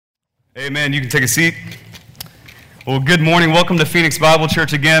Amen. You can take a seat. Well, good morning. Welcome to Phoenix Bible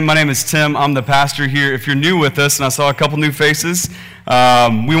Church again. My name is Tim. I'm the pastor here. If you're new with us, and I saw a couple new faces,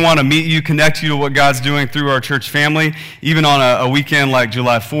 we want to meet you, connect you to what God's doing through our church family. Even on a weekend like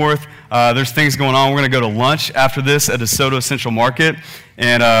July 4th, there's things going on. We're going to go to lunch after this at DeSoto Central Market,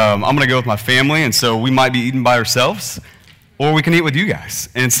 and I'm going to go with my family, and so we might be eating by ourselves, or we can eat with you guys.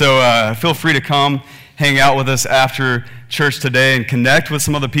 And so feel free to come hang out with us after church today and connect with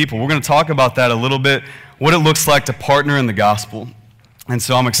some other people. We're going to talk about that a little bit, what it looks like to partner in the gospel. And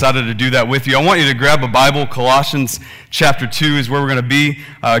so I'm excited to do that with you. I want you to grab a Bible. Colossians chapter 2 is where we're going to be.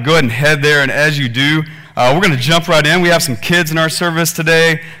 Go ahead and head there, and as you do, we're going to jump right in. We have some kids in our service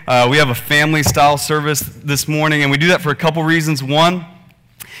today. We have a family-style service this morning, and we do that for a couple reasons. One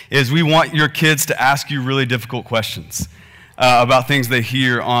is we want your kids to ask you really difficult questions about things they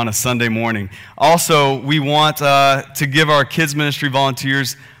hear on a Sunday morning. Also, we want to give our kids ministry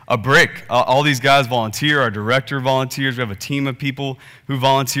volunteers a break. All these guys volunteer. Our director volunteers. We have a team of people who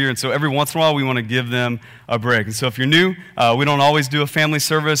volunteer, and so every once in a while we want to give them a break. And so if you're new, we don't always do a family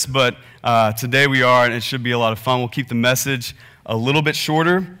service, but today we are, and it should be a lot of fun. We'll keep the message a little bit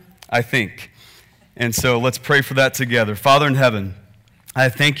shorter, I think. And so let's pray for that together. Father in heaven, I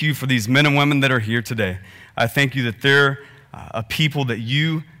thank you for these men and women that are here today. I thank you that they're a people that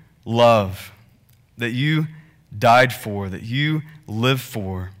you love, that you died for, that you live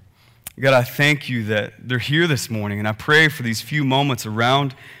for. God, I thank you that they're here this morning, and I pray for these few moments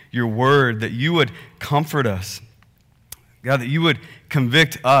around your word that you would comfort us. God, that you would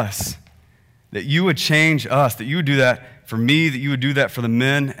convict us, that you would change us, that you would do that for me, that you would do that for the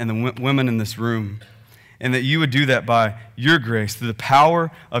men and the women in this room, and that you would do that by your grace, through the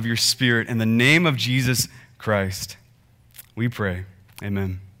power of your Spirit, in the name of Jesus Christ. We pray.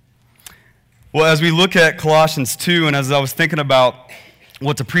 Amen. Well, as we look at Colossians 2, and as I was thinking about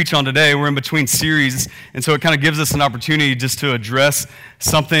what to preach on today, we're in between series, and so it kind of gives us an opportunity just to address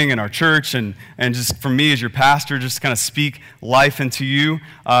something in our church, and just for me as your pastor, just to kind of speak life into you.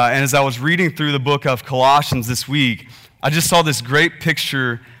 And as I was reading through the book of Colossians this week, I just saw this great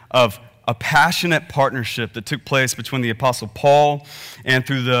picture of a passionate partnership that took place between the Apostle Paul and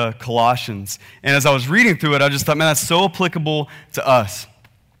through the Colossians. And as I was reading through it, I just thought, man, that's so applicable to us.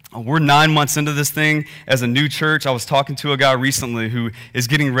 We're 9 months into this thing as a new church. I was talking to a guy recently who is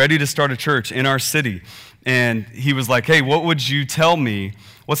getting ready to start a church in our city. And he was like, hey, what would you tell me?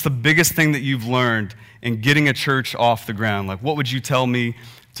 What's the biggest thing that you've learned in getting a church off the ground? Like, what would you tell me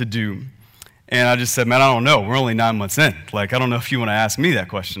to do? And I just said, man, I don't know. We're only 9 months in. Like, I don't know if you want to ask me that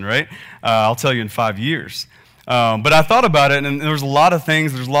question, right? I'll tell you in 5 years. But I thought about it, and there's a lot of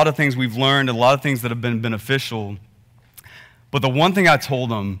things. There's a lot of things we've learned, a lot of things that have been beneficial. But the one thing I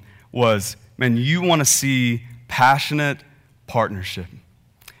told him was, man, you want to see passionate partnership.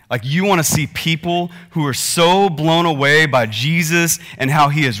 Like, you want to see people who are so blown away by Jesus and how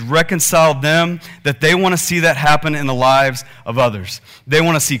he has reconciled them that they want to see that happen in the lives of others. They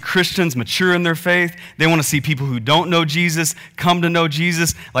want to see Christians mature in their faith. They want to see people who don't know Jesus come to know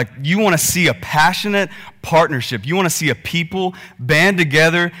Jesus. Like, you want to see a passionate partnership. You want to see a people band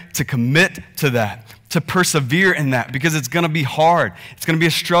together to commit to that, to persevere in that, because it's going to be hard. It's going to be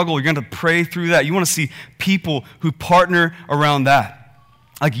a struggle. You're going to pray through that. You want to see people who partner around that.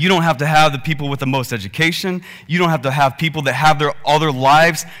 Like, you don't have to have the people with the most education. You don't have to have people that have all their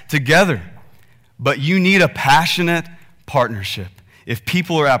lives together. But you need a passionate partnership. If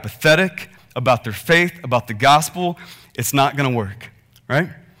people are apathetic about their faith, about the gospel, it's not going to work, right?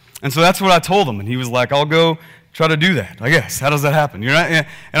 And so that's what I told him. And he was like, I'll go try to do that, I guess. How does that happen? You're not, and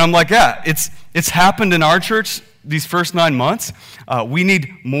I'm like, yeah, it's happened in our church these first 9 months. We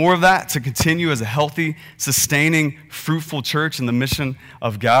need more of that to continue as a healthy, sustaining, fruitful church in the mission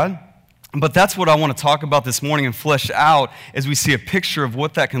of God. But that's what I want to talk about this morning and flesh out as we see a picture of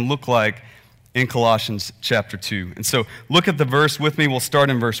what that can look like in Colossians chapter 2. And so look at the verse with me. We'll start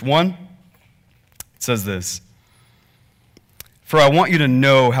in verse 1. It says this: "For I want you to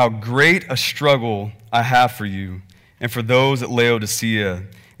know how great a struggle I have for you and for those at Laodicea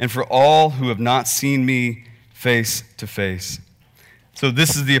and for all who have not seen me face to face." So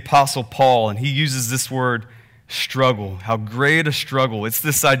this is the Apostle Paul, and he uses this word struggle. How great a struggle. It's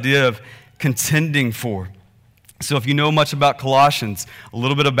this idea of contending for. So if you know much about Colossians, a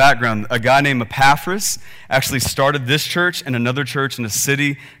little bit of background, a guy named Epaphras actually started this church and another church in a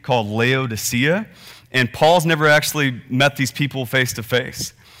city called Laodicea. And Paul's never actually met these people face to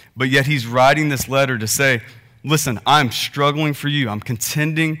face. But yet he's writing this letter to say, listen, I'm struggling for you. I'm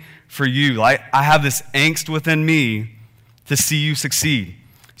contending for you. I have this angst within me to see you succeed.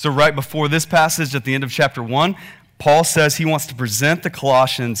 So right before this passage at the end of chapter 1, Paul says he wants to present the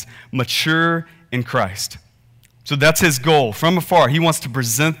Colossians mature in Christ. So that's his goal. From afar, he wants to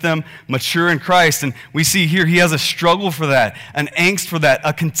present them mature in Christ. And we see here he has a struggle for that, an angst for that,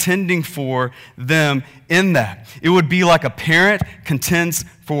 a contending for them in that. It would be like a parent contends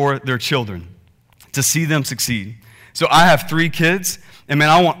for their children to see them succeed. So I have 3 kids, and man,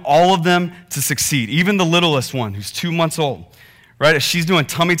 I want all of them to succeed. Even the littlest one, who's 2 months old, right? As she's doing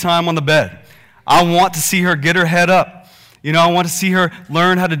tummy time on the bed, I want to see her get her head up. You know, I want to see her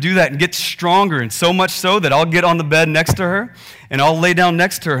learn how to do that and get stronger, and so much so that I'll get on the bed next to her, and I'll lay down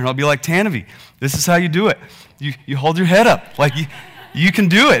next to her, and I'll be like, Tanavi, this is how you do it. You hold your head up. Like, you can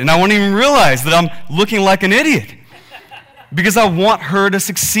do it. And I won't even realize that I'm looking like an idiot because I want her to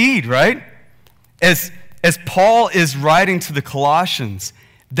succeed, right? As Paul is writing to the Colossians,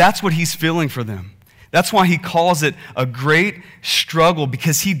 that's what he's feeling for them. That's why he calls it a great struggle,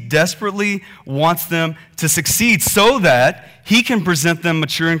 because he desperately wants them to succeed so that he can present them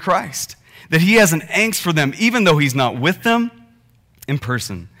mature in Christ. That he has an angst for them, even though he's not with them in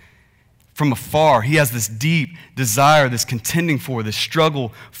person. From afar, he has this deep desire, this contending for, this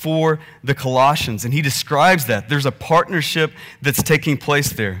struggle for the Colossians. And he describes that. There's a partnership that's taking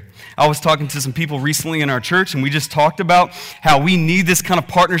place there. I was talking to some people recently in our church, and we just talked about how we need this kind of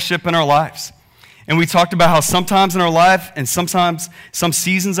partnership in our lives. And we talked about how sometimes in our life, and sometimes some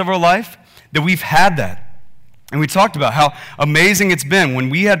seasons of our life, that we've had that. And we talked about how amazing it's been when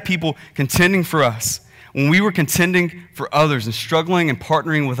we had people contending for us, when we were contending for others and struggling and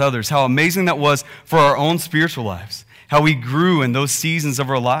partnering with others, how amazing that was for our own spiritual lives, how we grew in those seasons of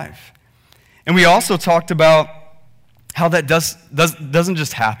our life. And we also talked about how that doesn't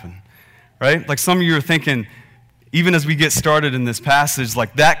just happen, right? Like some of you are thinking, even as we get started in this passage,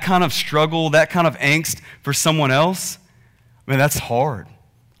 like that kind of struggle, that kind of angst for someone else, man, that's hard.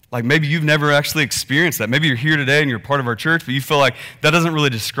 Like maybe you've never actually experienced that. Maybe you're here today and you're part of our church, but you feel like that doesn't really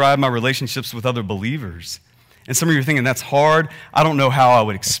describe my relationships with other believers. And some of you are thinking, that's hard. I don't know how I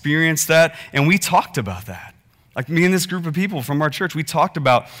would experience that. And we talked about that. Like me and this group of people from our church, we talked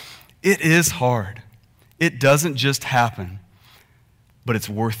about it is hard. It doesn't just happen, but it's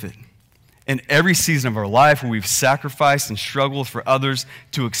worth it. In every season of our life where we've sacrificed and struggled for others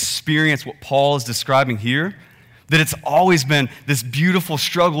to experience what Paul is describing here, that it's always been this beautiful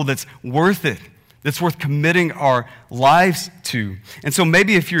struggle that's worth it, that's worth committing our lives to. And so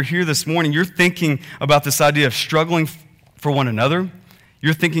maybe if you're here this morning, you're thinking about this idea of struggling for one another.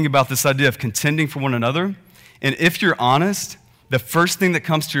 You're thinking about this idea of contending for one another. And if you're honest, the first thing that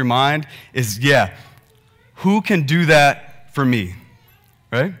comes to your mind is, who can do that for me,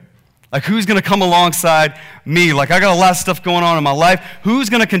 right? Like, who's going to come alongside me? Like, I got a lot of stuff going on in my life. Who's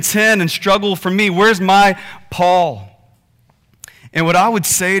going to contend and struggle for me? Where's my Paul? And what I would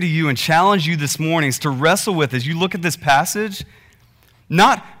say to you and challenge you this morning is to wrestle with, as you look at this passage,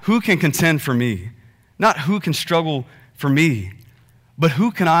 not who can contend for me, not who can struggle for me, but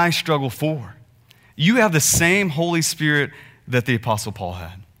who can I struggle for? You have the same Holy Spirit that the Apostle Paul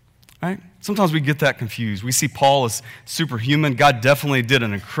had, right? Sometimes we get that confused. We see Paul as superhuman. God definitely did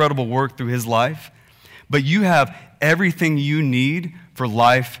an incredible work through his life. But you have everything you need for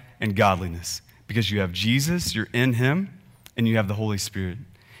life and godliness because you have Jesus, you're in him, and you have the Holy Spirit.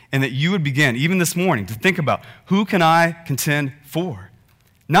 And that you would begin, even this morning, to think about who can I contend for?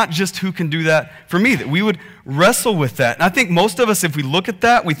 Not just who can do that for me, that we would wrestle with that. And I think most of us, if we look at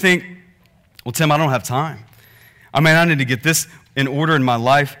that, we think, well, Tim, I don't have time. I need to get this in order in my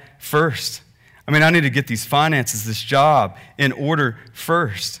life first. I need to get these finances, this job in order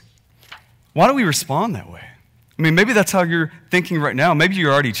first. Why do we respond that way? Maybe that's how you're thinking right now. Maybe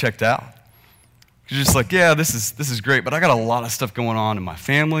you're already checked out. You're just like, this is great, but I got a lot of stuff going on in my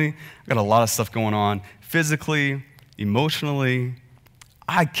family. I got a lot of stuff going on physically, emotionally.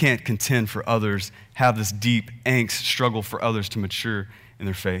 I can't contend for others, have this deep angst, struggle for others to mature in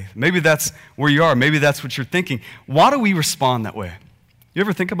their faith. Maybe that's where you are. Maybe that's what you're thinking. Why do we respond that way? You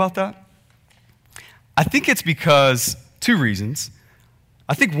ever think about that? I think it's because 2 reasons.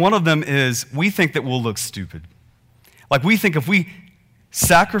 I think one of them is we think that we'll look stupid. Like we think if we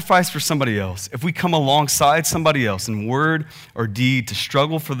sacrifice for somebody else, if we come alongside somebody else in word or deed to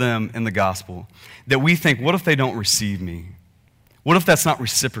struggle for them in the gospel, that we think, what if they don't receive me? What if that's not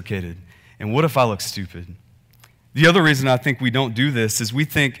reciprocated? And what if I look stupid? The other reason I think we don't do this is we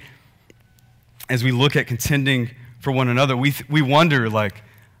think, as we look at contending for one another, we wonder, like,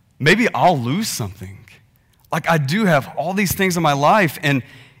 maybe I'll lose something. Like, I do have all these things in my life, and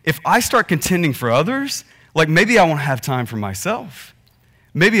if I start contending for others, like, maybe I won't have time for myself.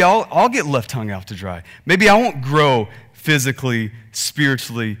 Maybe I'll get left hung out to dry. Maybe I won't grow physically,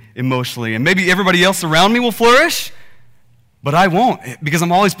 spiritually, emotionally, and maybe everybody else around me will flourish, but I won't because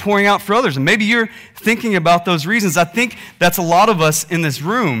I'm always pouring out for others. And maybe you're thinking about those reasons. I think that's a lot of us in this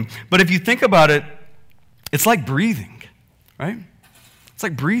room. But if you think about it, it's like breathing, right? It's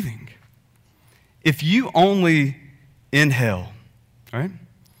like breathing. If you only inhale, right?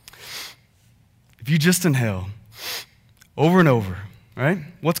 If you just inhale over and over, right?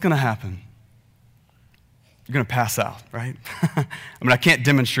 What's going to happen? You're going to pass out, right? I mean, I can't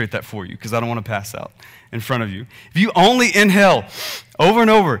demonstrate that for you because I don't want to pass out in front of you. If you only inhale over and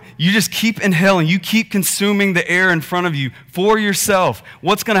over, you just keep inhaling, you keep consuming the air in front of you for yourself,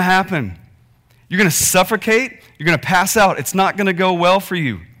 what's going to happen? You're going to suffocate, you're going to pass out. It's not going to go well for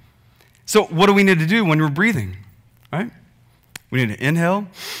you. So what do we need to do when we're breathing, right? We need to inhale,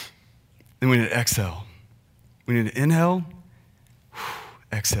 then we need to exhale. We need to inhale,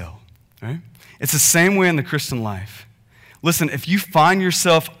 exhale, right? It's the same way in the Christian life. Listen, if you find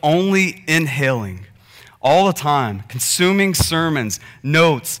yourself only inhaling all the time, consuming sermons,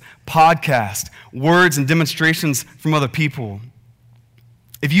 notes, podcasts, words, and demonstrations from other people,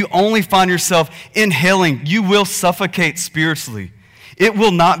 if you only find yourself inhaling, you will suffocate spiritually. It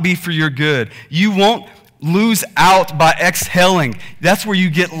will not be for your good. You won't lose out by exhaling. That's where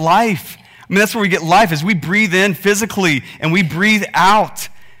you get life. I mean, that's where we get life, as we breathe in physically and we breathe out.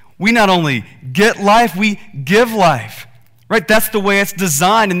 We not only get life, we give life, right? That's the way it's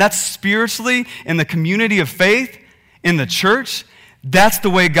designed, and that's spiritually in the community of faith, in the church. That's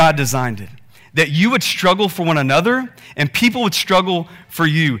the way God designed it. That you would struggle for one another, and people would struggle for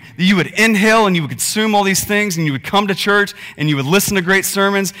you. That you would inhale, and you would consume all these things, and you would come to church, and you would listen to great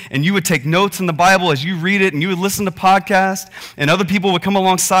sermons, and you would take notes in the Bible as you read it, and you would listen to podcasts, and other people would come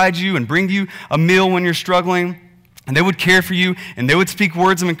alongside you and bring you a meal when you're struggling. And they would care for you, and they would speak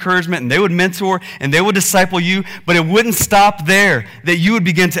words of encouragement, and they would mentor, and they would disciple you, but it wouldn't stop there, that you would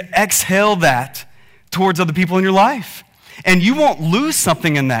begin to exhale that towards other people in your life. And you won't lose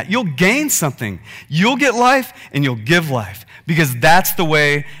something in that. You'll gain something. You'll get life, and you'll give life, because that's the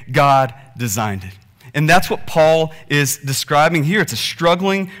way God designed it. And that's what Paul is describing here. It's a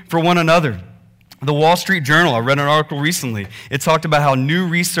struggling for one another. The Wall Street Journal, I read an article recently, it talked about how new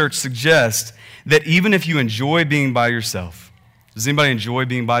research suggests that even if you enjoy being by yourself, does anybody enjoy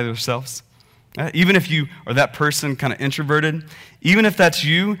being by themselves? Even if you are that person kind of introverted, even if that's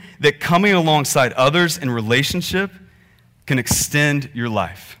you, that coming alongside others in relationship can extend your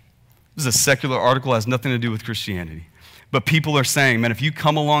life. This is a secular article, has nothing to do with Christianity. But people are saying, man, if you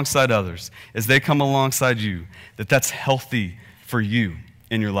come alongside others, as they come alongside you, that's healthy for you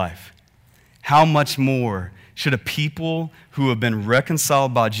in your life. How much more should a people who have been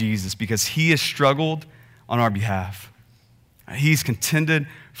reconciled by Jesus, because he has struggled on our behalf. He's contended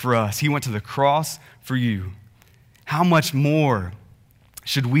for us. He went to the cross for you. How much more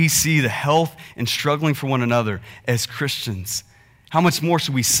should we see the health and struggling for one another as Christians? How much more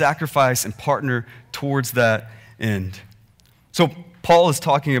should we sacrifice and partner towards that end? So Paul is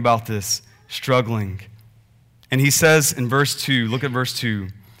talking about this struggling. And he says in verse 2, look at verse 2,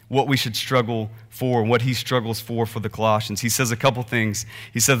 what we should struggle for, what he struggles for the Colossians. He says a couple things.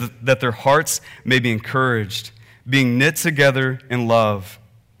 He says that their hearts may be encouraged, being knit together in love.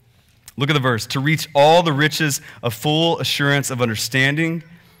 Look at the verse. To reach all the riches of full assurance of understanding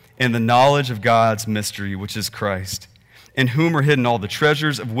and the knowledge of God's mystery, which is Christ, in whom are hidden all the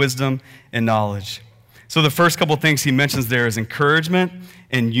treasures of wisdom and knowledge. So the first couple of things he mentions there is encouragement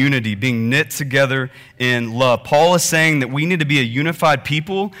and unity, being knit together in love. Paul is saying that we need to be a unified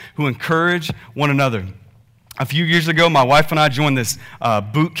people who encourage one another. A few years ago, my wife and I joined this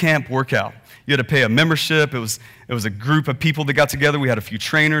boot camp workout. You had to pay a membership. It was a group of people that got together. We had a few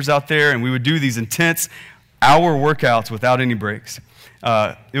trainers out there, and we would do these intense hour workouts without any breaks.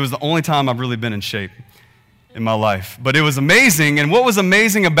 It was the only time I've really been in shape in my life. But it was amazing, and what was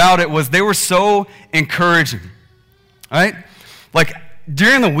amazing about it was they were so encouraging, right? Like,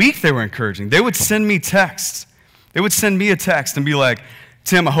 during the week, they were encouraging. They would send me texts. They would send me a text and be like,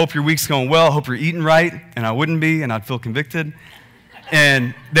 Tim, I hope your week's going well. I hope you're eating right. And I wouldn't be, and I'd feel convicted.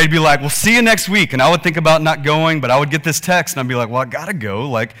 And they'd be like, well, see you next week. And I would think about not going, but I would get this text, and I'd be like, well, I got to go.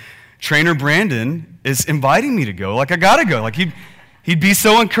 Like, trainer Brandon is inviting me to go. Like, I got to go. Like, he'd be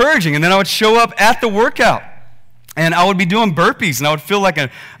so encouraging. And then I would show up at the workout, and I would be doing burpees, and I would feel like an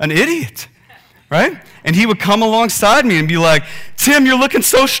idiot, right? And he would come alongside me and be like, Tim, you're looking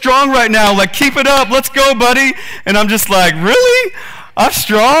so strong right now. Like, keep it up. Let's go, buddy. And I'm just like, really? I'm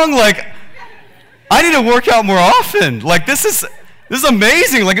strong? Like, I need to work out more often. Like, this is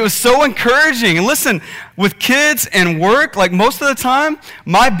amazing. Like, it was so encouraging. And listen, with kids and work, like, most of the time,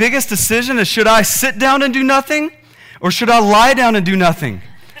 my biggest decision is, should I sit down and do nothing, or should I lie down and do nothing?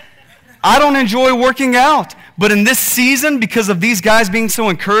 I don't enjoy working out, But in this season, because of these guys being so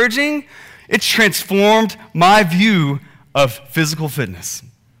encouraging, it's transformed my view of physical fitness.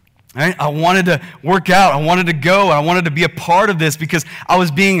 Right? I wanted to work out. I wanted to go. I wanted to be a part of this because I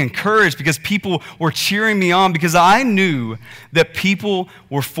was being encouraged, because people were cheering me on, because I knew that people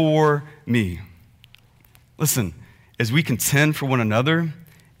were for me. Listen, as we contend for one another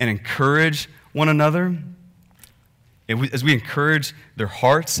and encourage one another, as we encourage their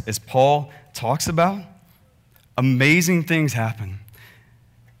hearts, as Paul talks about, amazing things happen.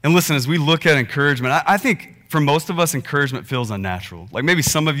 And listen, as we look at encouragement, I think for most of us, encouragement feels unnatural. Like maybe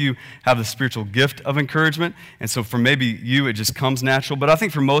some of you have the spiritual gift of encouragement, and so for maybe you, it just comes natural. But I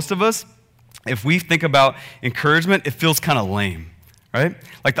think for most of us, if we think about encouragement, it feels kind of lame, right?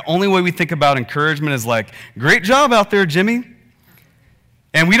 Like the only way we think about encouragement is like, great job out there, Jimmy.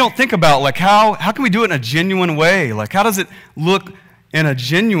 And we don't think about like how can we do it in a genuine way? Like how does it look in a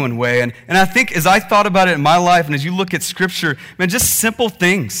genuine way? And I think as I thought about it in my life, and as you look at Scripture, man, just simple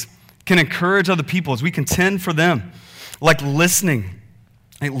things can encourage other people as we contend for them. Like listening.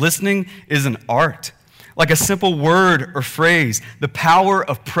 Like listening is an art. Like a simple word or phrase, the power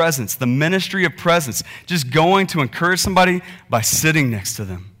of presence, the ministry of presence, just going to encourage somebody by sitting next to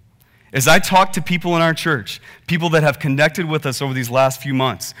them. As I talk to people in our church, people that have connected with us over these last few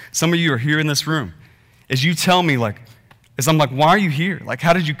months, some of you are here in this room, as you tell me, like, as I'm like, why are you here? Like,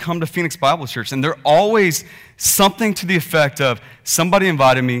 how did you come to Phoenix Bible Church? And they're always something to the effect of, somebody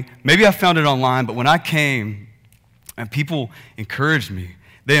invited me, maybe I found it online, but when I came and people encouraged me,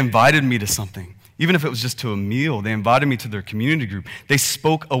 they invited me to something. Even if it was just to a meal, they invited me to their community group. They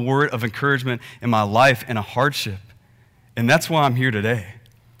spoke a word of encouragement in my life in a hardship. And that's why I'm here today.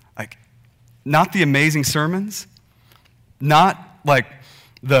 Like, not the amazing sermons, not like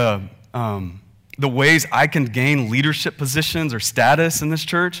the ways I can gain leadership positions or status in this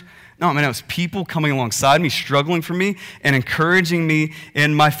church. No, man, it was people coming alongside me, struggling for me, and encouraging me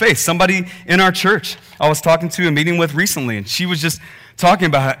in my faith. Somebody in our church I was talking to and meeting with recently, and she was just talking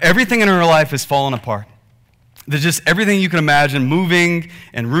about how everything in her life has fallen apart. There's just everything you can imagine, moving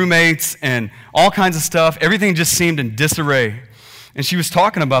and roommates and all kinds of stuff. Everything just seemed in disarray. And she was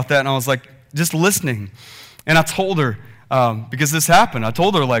talking about that, and I was like, just listening. And I told her, because this happened, I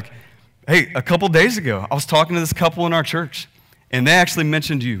told her, like, hey, a couple days ago, I was talking to this couple in our church, and they actually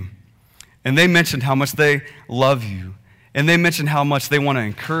mentioned you. And they mentioned how much they love you. And they mentioned how much they want to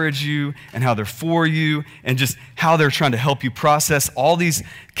encourage you and how they're for you and just how they're trying to help you process all these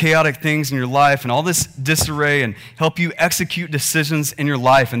chaotic things in your life and all this disarray and help you execute decisions in your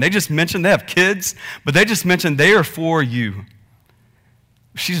life. And they just mentioned they have kids, but they just mentioned they are for you.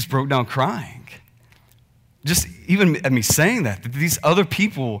 She just broke down crying. Just even at me saying that these other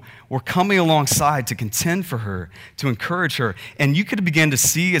people were coming alongside to contend for her, to encourage her. And you could begin to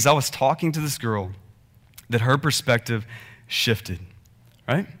see as I was talking to this girl that her perspective shifted,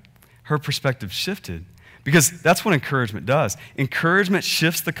 right? Her perspective shifted because that's what encouragement does. Encouragement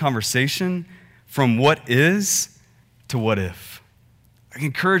shifts the conversation from what is to what if.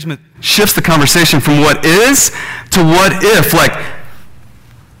 Encouragement shifts the conversation from what is to what if. Like,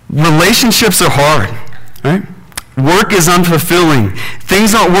 relationships are hard. Right? Work is unfulfilling.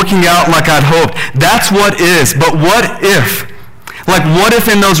 Things aren't working out like I'd hoped. That's what is. But what if? Like, what if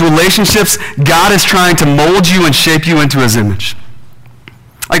in those relationships, God is trying to mold you and shape you into His image?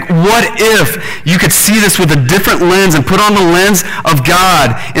 Like, what if you could see this with a different lens and put on the lens of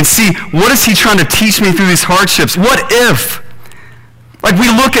God and see, what is He trying to teach me through these hardships? What if? Like,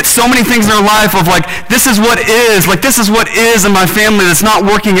 we look at so many things in our life of like, this is what is. Like, this is what is in my family that's not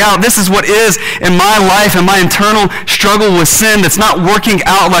working out. This is what is in my life and my internal struggle with sin that's not working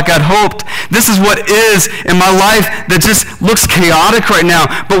out like I'd hoped. This is what is in my life that just looks chaotic right now.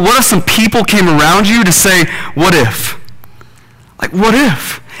 But what if some people came around you to say, what if? Like, what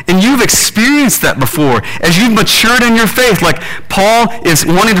if? And you've experienced that before as you've matured in your faith. Like, Paul is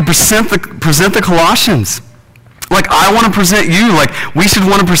wanting to present the Colossians. Like, I want to present you, like we should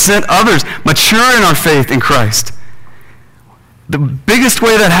want to present others, mature in our faith in Christ. The biggest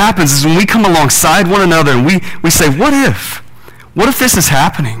way that happens is when we come alongside one another and we say, what if? What if this is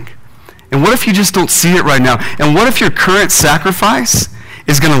happening? And what if you just don't see it right now? And what if your current sacrifice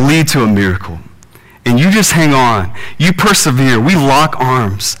is going to lead to a miracle? And you just hang on. You persevere. We lock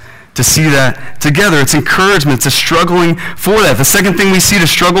arms to see that together. It's encouragement. It's a struggling for that. The second thing we see to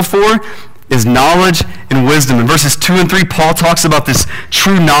struggle for is knowledge and wisdom. In verses 2 and 3, Paul talks about this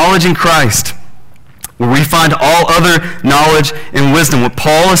true knowledge in Christ, where we find all other knowledge and wisdom. What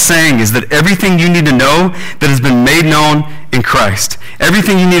Paul is saying is that everything you need to know that has been made known in Christ.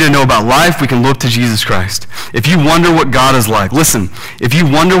 Everything you need to know about life, we can look to Jesus Christ. If you wonder what God is like, listen, if you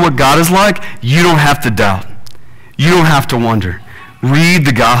wonder what God is like, you don't have to doubt. You don't have to wonder. Read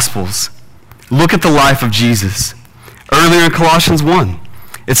the Gospels. Look at the life of Jesus. Earlier in Colossians 1,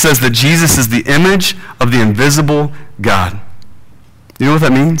 it says that Jesus is the image of the invisible God. You know what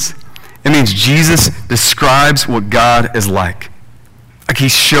that means? It means Jesus describes what God is like. Like he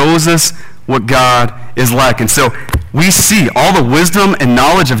shows us what God is like. And so we see all the wisdom and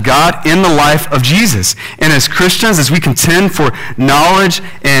knowledge of God in the life of Jesus. And as Christians, as we contend for knowledge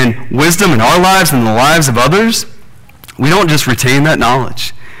and wisdom in our lives and the lives of others, we don't just retain that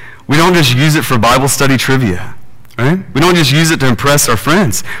knowledge. We don't just use it for Bible study trivia. Right? We don't just use it to impress our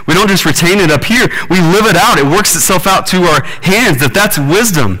friends. We don't just retain it up here. We live it out. It works itself out to our hands. That's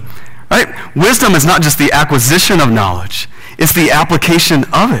wisdom. Right? Wisdom is not just the acquisition of knowledge. It's the application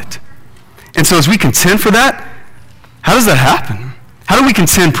of it. And so as we contend for that, how does that happen? How do we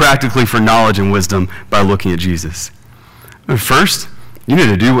contend practically for knowledge and wisdom by looking at Jesus? First, you need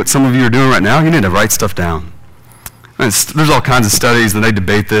to do what some of you are doing right now. You need to write stuff down. There's all kinds of studies, and they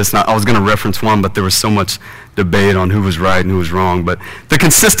debate this. And I was going to reference one, but there was so much debate on who was right and who was wrong. But the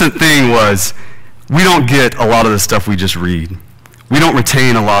consistent thing was we don't get a lot of the stuff we just read. We don't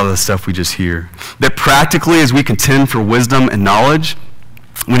retain a lot of the stuff we just hear. That practically, as we contend for wisdom and knowledge,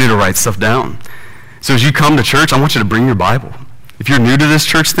 we need to write stuff down. So as you come to church, I want you to bring your Bible. If you're new to this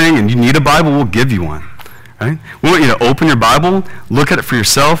church thing and you need a Bible, we'll give you one. Right? We want you to open your Bible, look at it for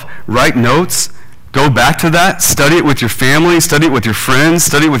yourself, write notes, go back to that, study it with your family, study it with your friends,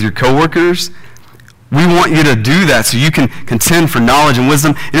 study it with your coworkers. We want you to do that so you can contend for knowledge and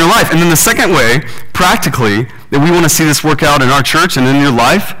wisdom in your life. And then the second way, practically, that we want to see this work out in our church and in your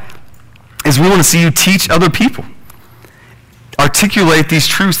life is we want to see you teach other people. Articulate these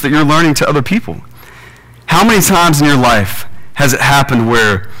truths that you're learning to other people. How many times in your life has it happened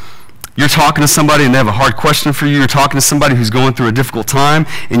where you're talking to somebody and they have a hard question for you, you're talking to somebody who's going through a difficult time,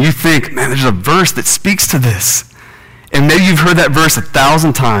 and you think, man, there's a verse that speaks to this. And maybe you've heard that verse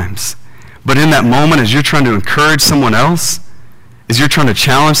 1,000 times, but in that moment, as you're trying to encourage someone else, as you're trying to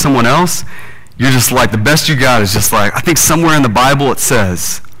challenge someone else, you're just like, the best you got is just like, I think somewhere in the Bible it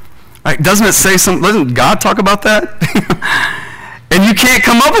says. Right? Doesn't it say doesn't God talk about that? And you can't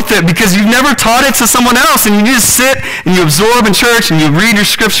come up with it because you've never taught it to someone else. And you just sit and you absorb in church and you read your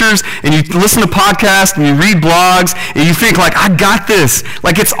scriptures and you listen to podcasts and you read blogs and you think like, I got this.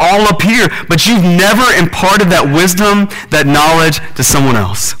 Like it's all up here. But you've never imparted that wisdom, that knowledge to someone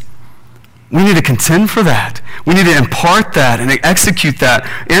else. We need to contend for that. We need to impart that and execute that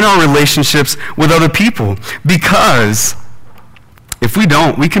in our relationships with other people. Because if we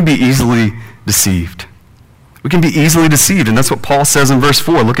don't, we can be easily deceived. We can be easily deceived, and that's what Paul says in verse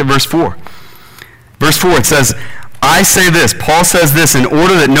 4. Look at verse 4. Verse 4, it says, I say this, Paul says this, in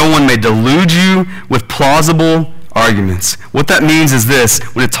order that no one may delude you with plausible arguments. What that means is this.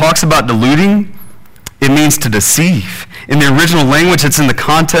 When it talks about deluding, it means to deceive. In the original language, it's in the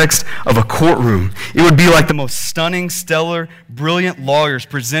context of a courtroom. It would be like the most stunning, stellar, brilliant lawyers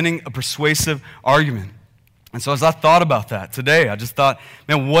presenting a persuasive argument. And so as I thought about that today, I just thought,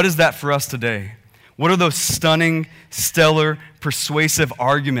 man, what is that for us today? What are those stunning, stellar, persuasive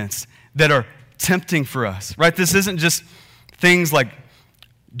arguments that are tempting for us, right? This isn't just things like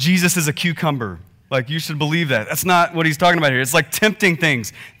Jesus is a cucumber. Like you should believe that. That's not what he's talking about here. It's like tempting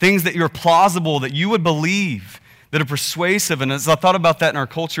things that you're plausible, that you would believe, that are persuasive. And as I thought about that in our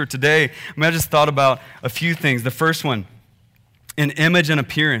culture today, I just thought about a few things. The first one, in image and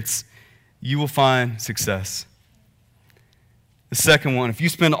appearance, you will find success. The second one, if you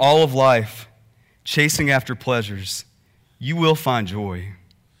spend all of life chasing after pleasures, you will find joy.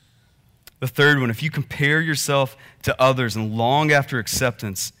 The third one, if you compare yourself to others and long after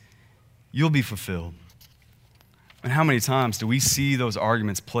acceptance, you'll be fulfilled. And how many times do we see those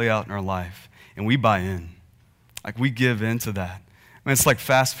arguments play out in our life and we buy in? Like we give in to that. I mean, it's like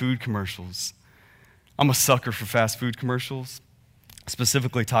fast food commercials. I'm a sucker for fast food commercials,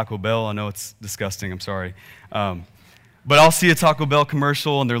 specifically Taco Bell. I know it's disgusting, I'm sorry. But I'll see a Taco Bell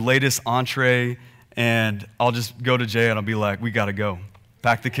commercial and their latest entree, and I'll just go to Jay and I'll be like, we got to go.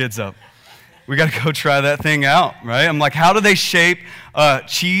 Pack the kids up. We got to go try that thing out, right? I'm like, how do they shape a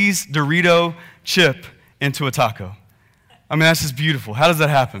cheese Dorito chip into a taco? I mean, that's just beautiful. How does that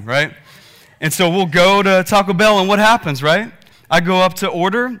happen, right? And so we'll go to Taco Bell, and what happens, right? I go up to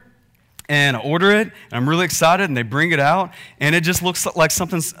order, and I order it, and I'm really excited, and they bring it out, and it just looks like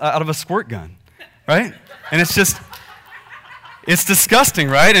something's out of a squirt gun, right? And it's disgusting,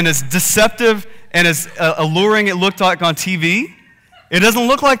 right? And it's deceptive and as alluring it looked like on TV. It doesn't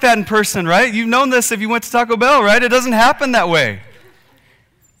look like that in person, right? You've known this if you went to Taco Bell, right? It doesn't happen that way.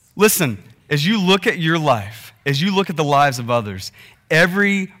 Listen, as you look at your life, as you look at the lives of others,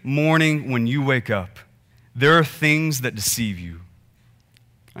 every morning when you wake up, there are things that deceive you.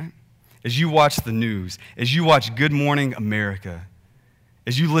 Right? As you watch the news, as you watch Good Morning America,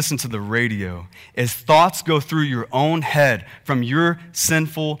 as you listen to the radio, as thoughts go through your own head from your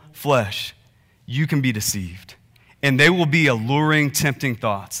sinful flesh, you can be deceived. And they will be alluring, tempting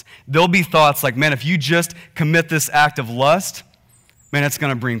thoughts. There'll be thoughts like, man, if you just commit this act of lust, man, it's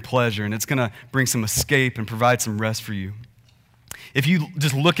going to bring pleasure and it's going to bring some escape and provide some rest for you. If you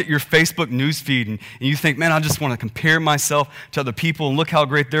just look at your Facebook news feed and you think, man, I just want to compare myself to other people and look how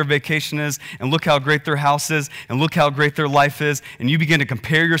great their vacation is and look how great their house is and look how great their life is, and you begin to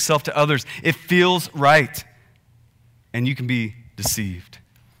compare yourself to others, it feels right, and you can be deceived.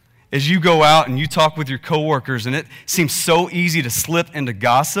 As you go out and you talk with your coworkers and it seems so easy to slip into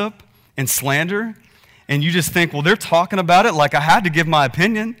gossip and slander, and you just think, well, they're talking about it like I had to give my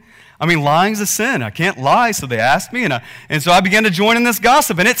opinion. I mean, lying's a sin. I can't lie, so they asked me, and so I began to join in this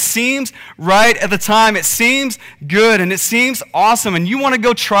gossip, and it seems right at the time. It seems good, and it seems awesome, and you want to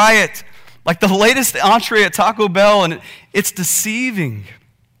go try it, like the latest entree at Taco Bell, and it's deceiving.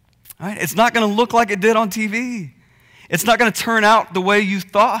 Right? It's not going to look like it did on TV. It's not going to turn out the way you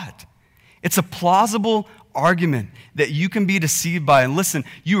thought. It's a plausible argument that you can be deceived by, and listen,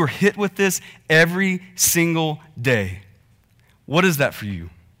 you are hit with this every single day. What is that for you?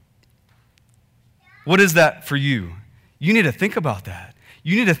 What is that for you? You need to think about that.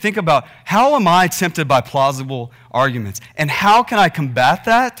 You need to think about, how am I tempted by plausible arguments? And how can I combat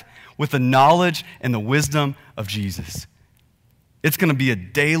that with the knowledge and the wisdom of Jesus? It's going to be a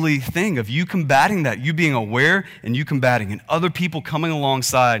daily thing of you combating that, you being aware and you combating, and other people coming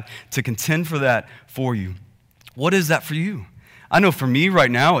alongside to contend for that for you. What is that for you? I know for me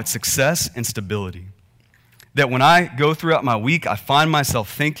right now, it's success and stability. That when I go throughout my week, I find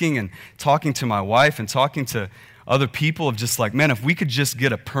myself thinking and talking to my wife and talking to other people of just like, man, if we could just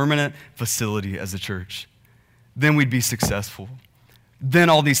get a permanent facility as a church, then we'd be successful. Then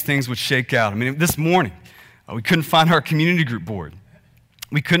all these things would shake out. I mean, this morning, we couldn't find our community group board.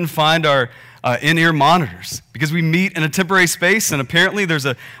 We couldn't find our in-ear monitors because we meet in a temporary space, and apparently there's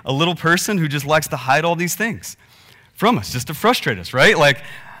a little person who just likes to hide all these things from us just to frustrate us, right? Like,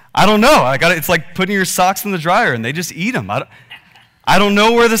 I don't know. It's like putting your socks in the dryer and they just eat them. I don't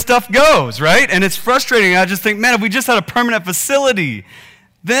know where the stuff goes, right? And it's frustrating. I just think, man, if we just had a permanent facility,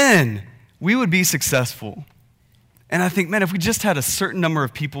 then we would be successful. And I think, man, if we just had a certain number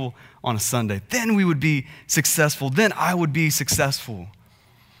of people on a Sunday, then we would be successful. Then I would be successful.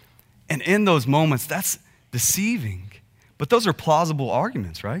 And in those moments, that's deceiving. But those are plausible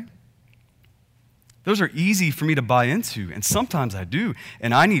arguments, right? Those are easy for me to buy into, and sometimes I do.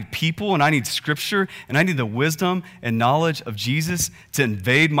 And I need people, and I need scripture, and I need the wisdom and knowledge of Jesus to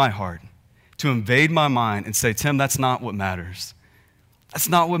invade my heart, to invade my mind and say, Tim, that's not what matters. That's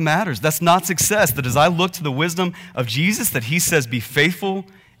not what matters. That's not success. That as I look to the wisdom of Jesus, that he says, be faithful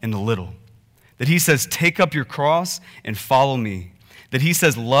in the little. That he says, take up your cross and follow me. That he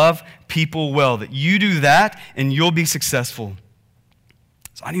says, love people well. That you do that and you'll be successful.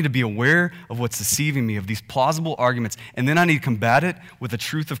 So I need to be aware of what's deceiving me, of these plausible arguments, and then I need to combat it with the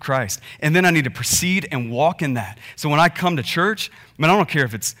truth of Christ. And then I need to proceed and walk in that. So when I come to church, I don't care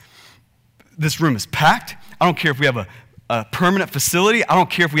if this room is packed. I don't care if we have a permanent facility. I don't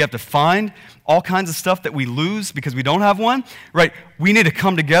care if we have to find all kinds of stuff that we lose because we don't have one, right? We need to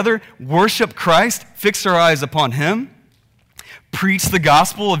come together, worship Christ, fix our eyes upon him, preach the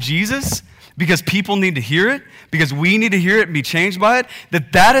gospel of Jesus, because people need to hear it, because we need to hear it and be changed by it,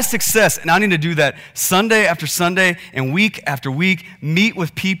 that is success. And I need to do that Sunday after Sunday and week after week, meet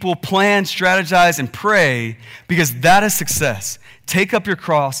with people, plan, strategize, and pray, because that is success. Take up your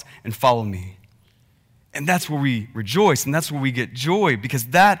cross and follow me. And that's where we rejoice, and that's where we get joy, because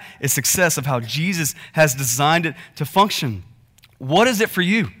that is success of how Jesus has designed it to function. What is it for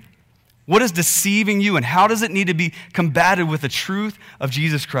you? What is deceiving you, and how does it need to be combated with the truth of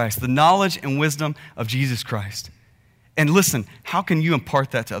Jesus Christ, the knowledge and wisdom of Jesus Christ? And listen, how can you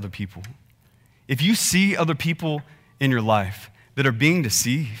impart that to other people? If you see other people in your life that are being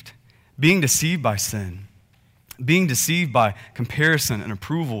deceived by sin, being deceived by comparison and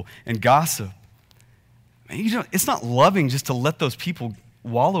approval and gossip, it's not loving just to let those people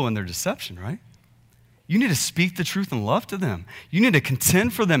wallow in their deception, right? You need to speak the truth and love to them. You need to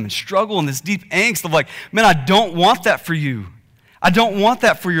contend for them and struggle in this deep angst of like, man, I don't want that for you. I don't want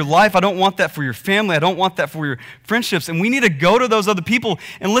that for your life. I don't want that for your family. I don't want that for your friendships. And we need to go to those other people.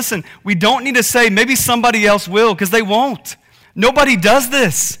 And listen, we don't need to say maybe somebody else will, because they won't. Nobody does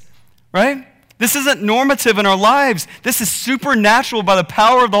this, right? This isn't normative in our lives. This is supernatural by the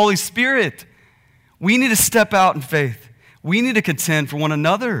power of the Holy Spirit. We need to step out in faith. We need to contend for one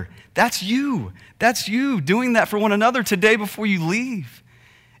another. That's you. That's you doing that for one another today before you leave.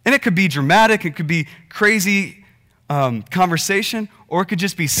 And it could be dramatic, it could be crazy conversation, or it could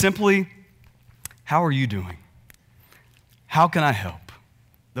just be simply, how are you doing? How can I help?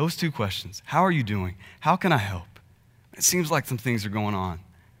 Those two questions. How are you doing? How can I help? It seems like some things are going on.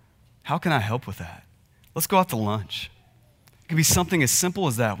 How can I help with that? Let's go out to lunch. It could be something as simple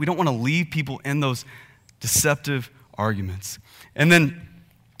as that. We don't want to leave people in those deceptive arguments. And then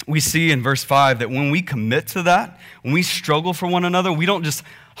we see in verse 5 that when we commit to that, when we struggle for one another, we don't just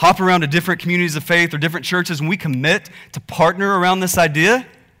hop around to different communities of faith or different churches. When we commit to partner around this idea,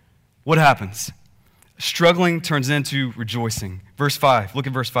 what happens? Struggling turns into rejoicing. Verse 5, look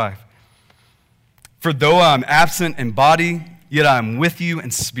at verse 5. For though I am absent in body, yet I am with you in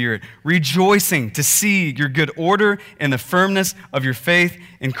spirit, rejoicing to see your good order and the firmness of your faith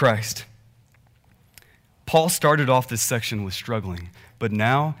in Christ. Paul started off this section with struggling, but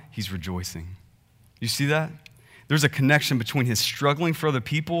now he's rejoicing. You see that? There's a connection between his struggling for other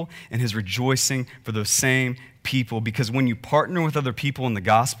people and his rejoicing for those same people, because when you partner with other people in the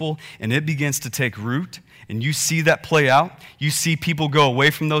gospel and it begins to take root and you see that play out, you see people go away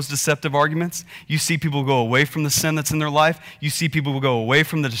from those deceptive arguments, you see people go away from the sin that's in their life, you see people go away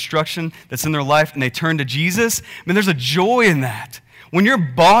from the destruction that's in their life, and they turn to Jesus. I mean, there's a joy in that. When you're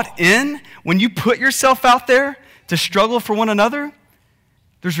bought in, when you put yourself out there to struggle for one another,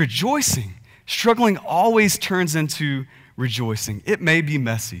 there's rejoicing. Struggling always turns into rejoicing. It may be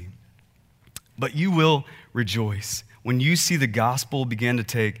messy, but you will rejoice. When you see the gospel begin to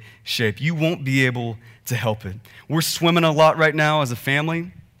take shape, you won't be able to help it. We're swimming a lot right now as a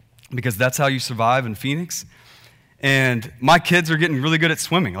family because that's how you survive in Phoenix. And my kids are getting really good at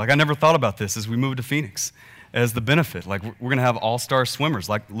swimming. Like, I never thought about this as we moved to Phoenix as the benefit. Like, we're going to have all-star swimmers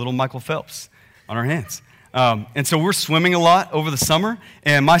like little Michael Phelps on our hands. And so we're swimming a lot over the summer,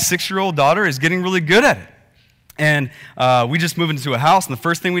 and my 6-year-old daughter is getting really good at it. And we just moved into a house, and the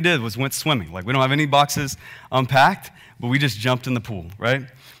first thing we did was went swimming. Like, we don't have any boxes unpacked, but we just jumped in the pool, right?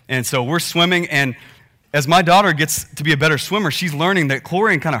 And so we're swimming, and as my daughter gets to be a better swimmer, she's learning that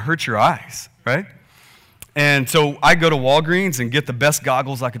chlorine kind of hurts your eyes, right? And so I go to Walgreens and get the best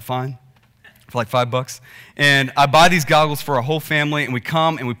goggles I could find for like $5. And I buy these goggles for our whole family, and we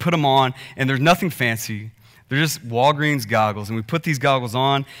come and we put them on, and there's nothing fancy. They're just Walgreens goggles, and we put these goggles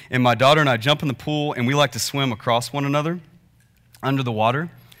on, and my daughter and I jump in the pool, and we like to swim across one another under the water.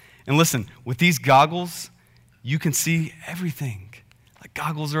 And listen, with these goggles, you can see everything. Like,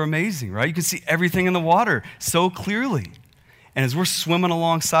 goggles are amazing, right? You can see everything in the water so clearly. And as we're swimming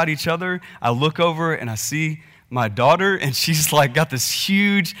alongside each other, I look over and I see my daughter, and she's like got this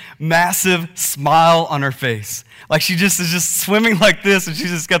huge, massive smile on her face. Like, she just is just swimming like this, and she's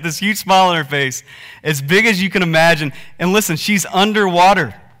just got this huge smile on her face, as big as you can imagine. And listen, she's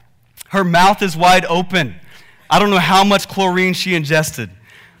underwater. Her mouth is wide open. I don't know how much chlorine she ingested.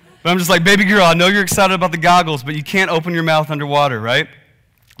 But I'm just like, baby girl, I know you're excited about the goggles, but you can't open your mouth underwater, right?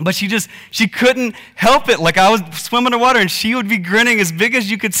 But she couldn't help it. Like, I was swimming underwater, and she would be grinning as big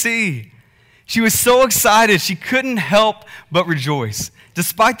as you could see. She was so excited, she couldn't help but rejoice,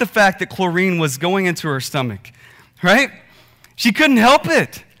 despite the fact that chlorine was going into her stomach, right? She couldn't help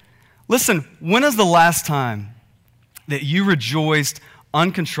it. Listen, when is the last time that you rejoiced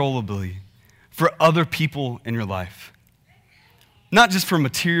uncontrollably for other people in your life? Not just for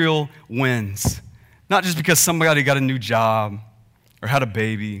material wins, not just because somebody got a new job or had a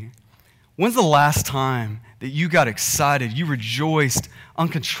baby. When's the last time that you got excited, you rejoiced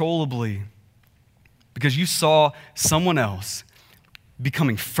uncontrollably because you saw someone else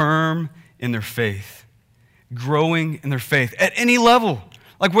becoming firm in their faith, growing in their faith at any level?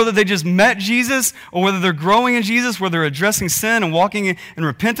 Like, whether they just met Jesus or whether they're growing in Jesus, whether they're addressing sin and walking in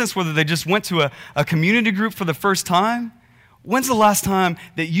repentance, whether they just went to a community group for the first time. When's the last time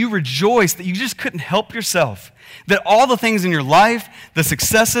that you rejoiced, that you just couldn't help yourself? That all the things in your life, the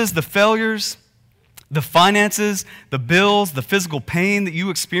successes, the failures, the finances, the bills, the physical pain that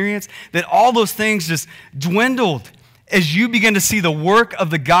you experienced, that all those things just dwindled as you begin to see the work of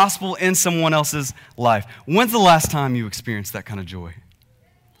the gospel in someone else's life? When's the last time you experienced that kind of joy?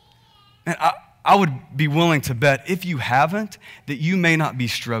 And I would be willing to bet, if you haven't, that you may not be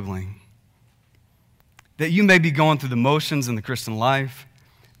struggling. That you may be going through the motions in the Christian life,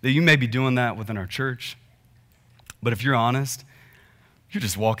 that you may be doing that within our church. But if you're honest, you're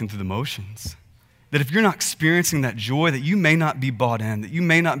just walking through the motions. That if you're not experiencing that joy, that you may not be bought in, that you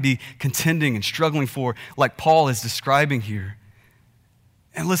may not be contending and struggling for, like Paul is describing here.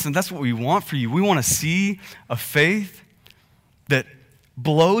 And listen, that's what we want for you. We want to see a faith that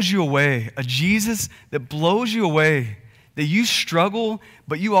blows you away, a Jesus that blows you away, that you struggle,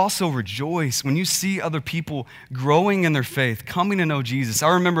 but you also rejoice when you see other people growing in their faith, coming to know Jesus. I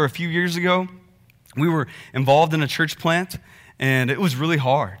remember a few years ago, we were involved in a church plant, and it was really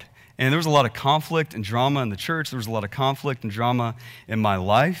hard. And there was a lot of conflict and drama in the church. There was a lot of conflict and drama in my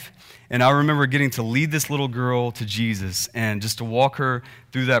life. And I remember getting to lead this little girl to Jesus and just to walk her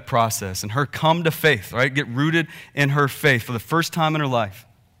through that process and her come to faith, right? Get rooted in her faith for the first time in her life.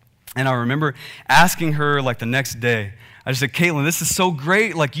 And I remember asking her like the next day, I just said, Caitlin, this is so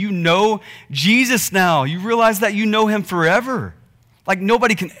great. Like, you know Jesus now. You realize that you know him forever. Like,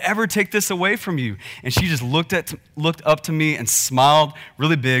 nobody can ever take this away from you. And she just looked up to me and smiled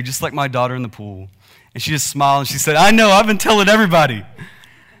really big, just like my daughter in the pool. And she just smiled and she said, I know, I've been telling everybody.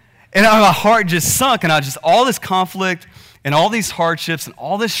 And my heart just sunk, and all this conflict and all these hardships and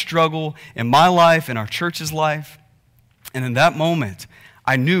all this struggle in my life and our church's life. And in that moment,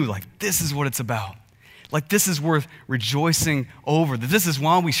 I knew, like, this is what it's about. Like, this is worth rejoicing over. This is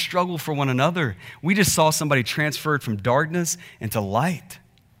why we struggle for one another. We just saw somebody transferred from darkness into light.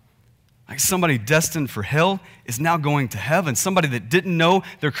 Like, somebody destined for hell is now going to heaven. Somebody that didn't know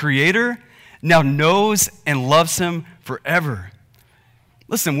their Creator now knows and loves him forever.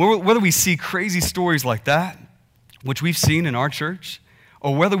 Listen, whether we see crazy stories like that, which we've seen in our church,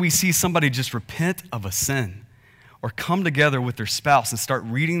 or whether we see somebody just repent of a sin, or come together with their spouse and start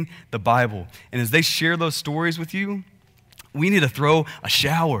reading the Bible. And as they share those stories with you, we need to throw a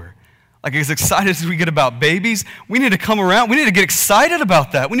shower. Like, as excited as we get about babies, we need to come around. We need to get excited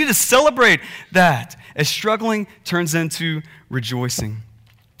about that. We need to celebrate that as struggling turns into rejoicing.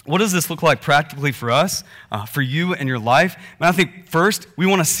 What does this look like practically for us, for you and your life? And I think first, we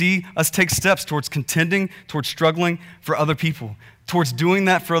want to see us take steps towards contending, towards struggling for other people, towards doing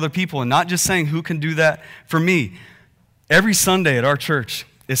that for other people, and not just saying, who can do that for me? Every Sunday at our church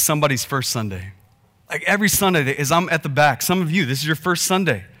is somebody's first Sunday. Like, every Sunday, as I'm at the back, some of you, this is your first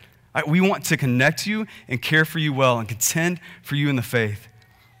Sunday. We want to connect you and care for you well and contend for you in the faith.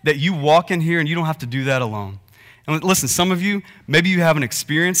 That you walk in here and you don't have to do that alone. And listen, some of you, maybe you haven't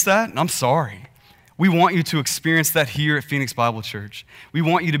experienced that, and I'm sorry. We want you to experience that here at Phoenix Bible Church. We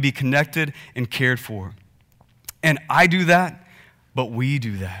want you to be connected and cared for. And I do that, but we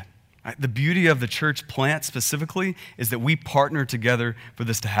do that. The beauty of the church plant specifically is that we partner together for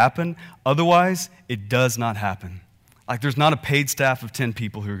this to happen. Otherwise, it does not happen. Like, there's not a paid staff of 10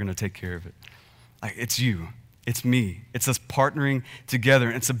 people who are going to take care of it. Like, it's you. It's me. It's us partnering together.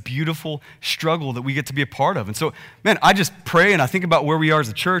 And it's a beautiful struggle that we get to be a part of. And so, man, I just pray and I think about where we are as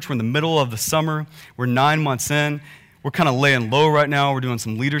a church. We're in the middle of the summer. We're 9 months in. We're kind of laying low right now. We're doing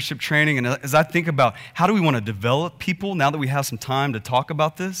some leadership training. And as I think about how do we want to develop people now that we have some time to talk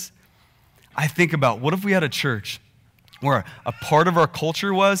about this, I think about, what if we had a church where a part of our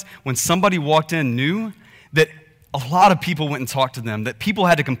culture was when somebody walked in new, that a lot of people went and talked to them, that people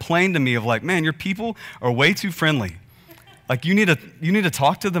had to complain to me of like, man, your people are way too friendly. Like, you need to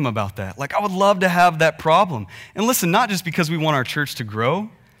talk to them about that. Like, I would love to have that problem. And listen, not just because we want our church to grow,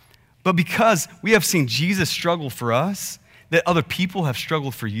 but because we have seen Jesus struggle for us, that other people have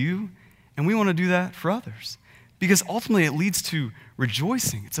struggled for you, and we want to do that for others. Because ultimately it leads to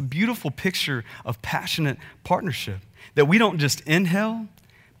rejoicing. It's a beautiful picture of passionate partnership, that we don't just inhale,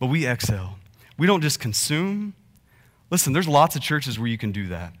 but we exhale. We don't just consume. Listen, there's lots of churches where you can do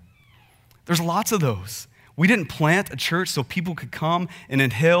that. There's lots of those. We didn't plant a church so people could come and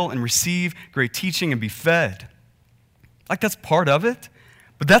inhale and receive great teaching and be fed. Like, that's part of it.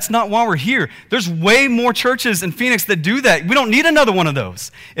 But that's not why we're here. There's way more churches in Phoenix that do that. We don't need another one of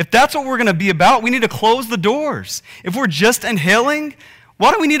those. If that's what we're going to be about, we need to close the doors. If we're just inhaling,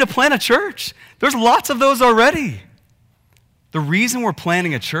 why do we need to plant a church? There's lots of those already. The reason we're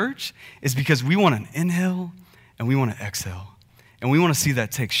planting a church is because we want to inhale and we want to exhale. And we want to see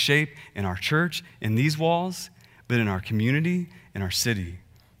that take shape in our church, in these walls, but in our community, in our city.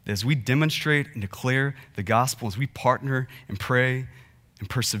 As we demonstrate and declare the gospel, as we partner and pray and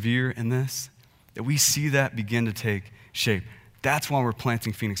persevere in this, that we see that begin to take shape. That's why we're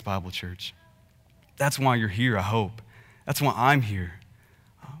planting Phoenix Bible Church. That's why you're here, I hope. That's why I'm here.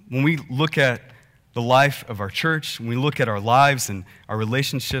 When we look at the life of our church, when we look at our lives and our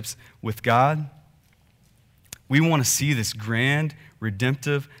relationships with God, we want to see this grand,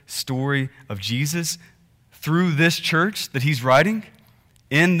 redemptive story of Jesus through this church that he's writing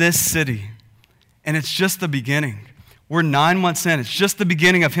in this city. And it's just the beginning. We're 9 months in. It's just the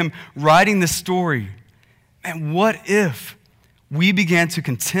beginning of him writing this story. And what if we began to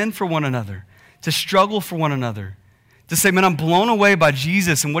contend for one another, to struggle for one another, to say, man, I'm blown away by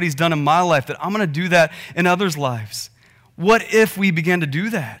Jesus and what he's done in my life, that I'm going to do that in others' lives. What if we began to do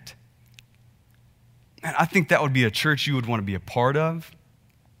that? And I think that would be a church you would want to be a part of.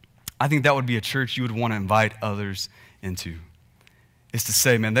 I think that would be a church you would want to invite others into. Is to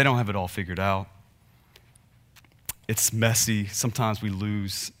say, man, they don't have it all figured out. It's messy. Sometimes we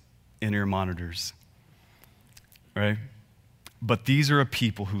lose in-ear monitors, right? But these are a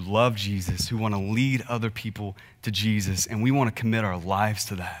people who love Jesus, who want to lead other people to Jesus, and we want to commit our lives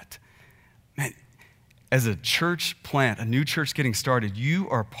to that. Man, as a church plant, a new church getting started, you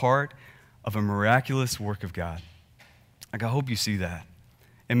are part of a miraculous work of God. Like, I hope you see that.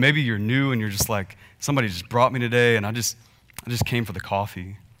 And maybe you're new and you're just like, somebody just brought me today and I just came for the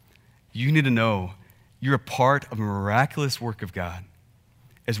coffee. You need to know you're a part of a miraculous work of God.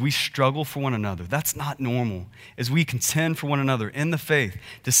 As we struggle for one another, that's not normal. As we contend for one another in the faith,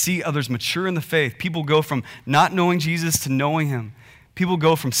 to see others mature in the faith, people go from not knowing Jesus to knowing him. People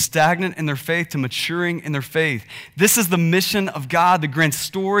go from stagnant in their faith to maturing in their faith. This is the mission of God, the grand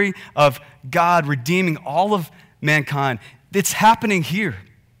story of God redeeming all of mankind. It's happening here.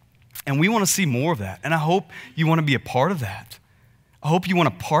 And we want to see more of that. And I hope you want to be a part of that. I hope you want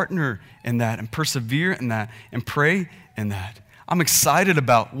to partner in that and persevere in that and pray in that. I'm excited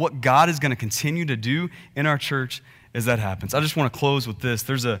about what God is going to continue to do in our church as that happens. I just want to close with this.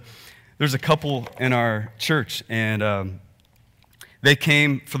 There's a couple in our church, and they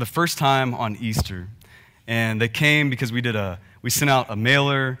came for the first time on Easter. And they came because we sent out a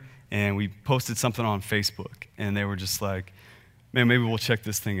mailer and we posted something on Facebook. And they were just like, man, maybe we'll check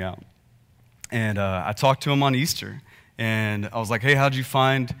this thing out. And I talked to them on Easter. And I was like, hey, how'd you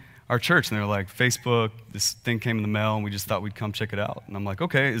find our church? And they were like, Facebook, this thing came in the mail, and we just thought we'd come check it out. And I'm like,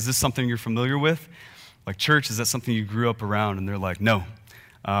 okay, is this something you're familiar with? Like, church, is that something you grew up around? And they're like, no.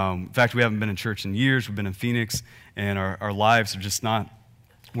 In fact, we haven't been in church in years. We've been in Phoenix, and our lives are just not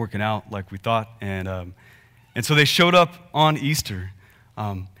working out like we thought. And so they showed up on Easter.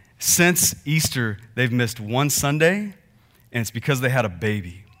 Since Easter, they've missed one Sunday, and it's because they had a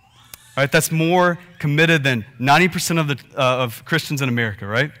baby. Right? That's more committed than 90% of Christians in America,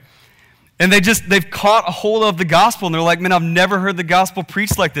 right? And they've caught a hold of the gospel, and they're like, man, I've never heard the gospel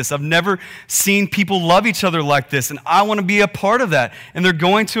preached like this. I've never seen people love each other like this, and I want to be a part of that. And they're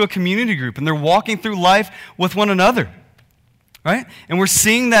going to a community group, and they're walking through life with one another, right? And we're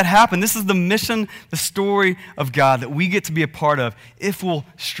seeing that happen. This is the mission, the story of God that we get to be a part of if we'll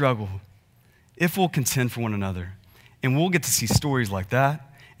struggle, if we'll contend for one another. And we'll get to see stories like that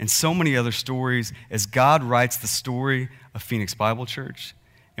and so many other stories as God writes the story of Phoenix Bible Church.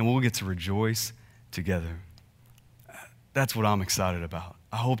 And we'll get to rejoice together. That's what I'm excited about.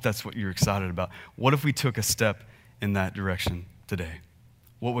 I hope that's what you're excited about. What if we took a step in that direction today?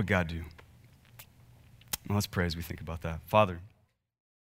 What would God do? Well, let's pray as we think about that. Father,